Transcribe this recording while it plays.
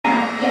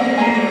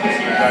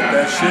Got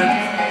that shit?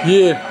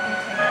 Yeah.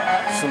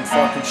 Some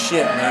fucking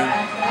shit, man.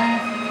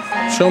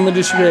 Show me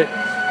the shit.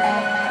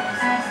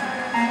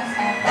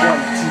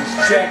 White tees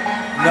check,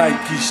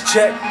 Nikes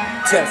check,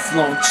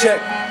 Teflon check.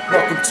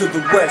 Welcome to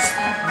the West.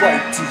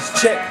 White tees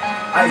check,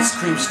 ice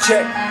creams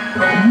check.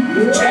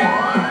 Check.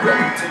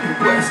 Welcome to the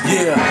West.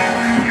 Yeah,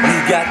 we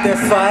got that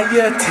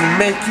fire to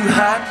make you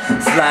hot,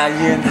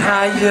 flying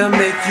higher,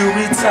 make you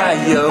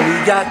retire. We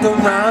got the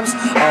rhymes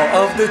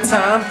all of the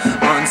time,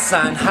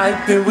 unsigned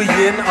hype and we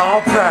in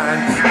our prime.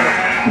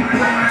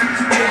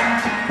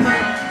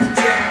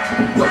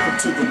 Welcome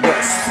to the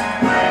West.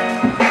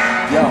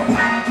 Yo,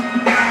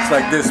 it's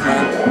like this,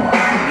 man.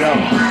 Yo.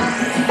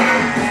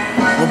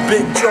 When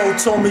Big Joe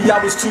told me I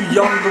was too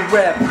young to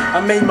rap,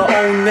 I made my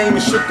own name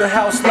and shook the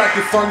house like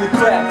a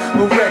thunderclap.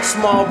 When Rex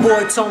Small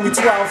Boy told me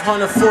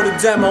 $1,200 for the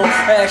demo,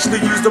 I actually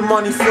used the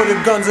money for the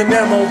guns and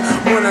ammo.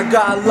 When I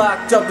got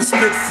locked up and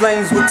spit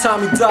flames with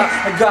Tommy Doc,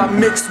 I got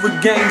mixed with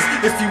gangs.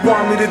 If you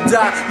want me to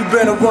die, you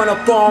better run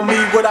up on me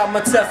without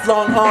my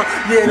Teflon on.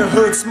 Yeah, the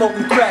hood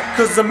smoking crack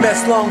cause the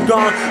mess long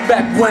gone.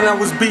 Back when I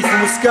was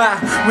beefing with Sky,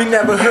 we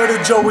never heard of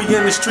Joey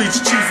in the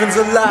streets, chiefins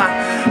a lie.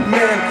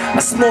 Man,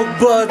 I smoke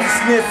buds and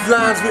sniff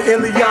lines with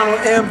Iliano,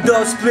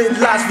 M-Dub, split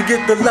lots,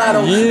 forget the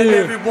lotto. Yeah. And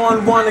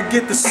everyone wanna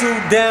get the suit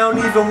down.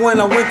 Even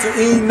when I went to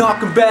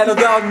Enoch and battled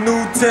out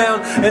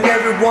Newtown. And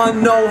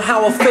everyone know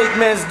how a fake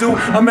man's do.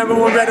 I remember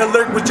when Red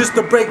Alert was just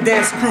a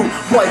breakdance crew.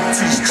 White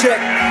tees check,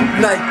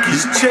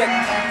 Nikes check,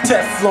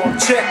 Teflon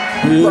check.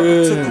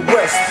 Welcome to the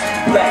West.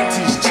 Black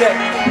tees check,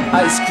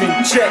 ice cream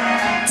check,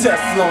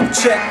 Teflon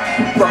check.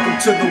 Welcome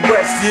to the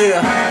West,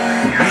 yeah.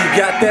 We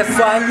got that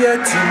fire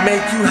to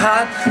make you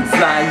hot,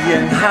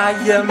 flying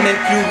higher, make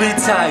you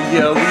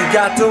retire. We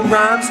got the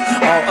rhymes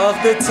all of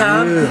the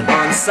time,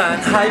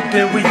 unsigned hype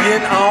and we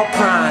in our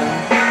prime.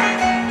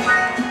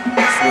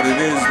 That's what it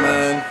is,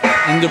 man.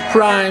 In the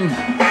prime,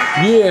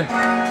 yeah.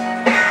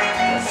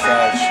 That's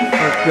sad shit.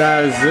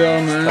 That's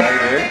that, man.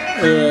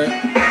 Tight, eh?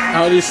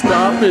 How do you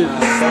stop it?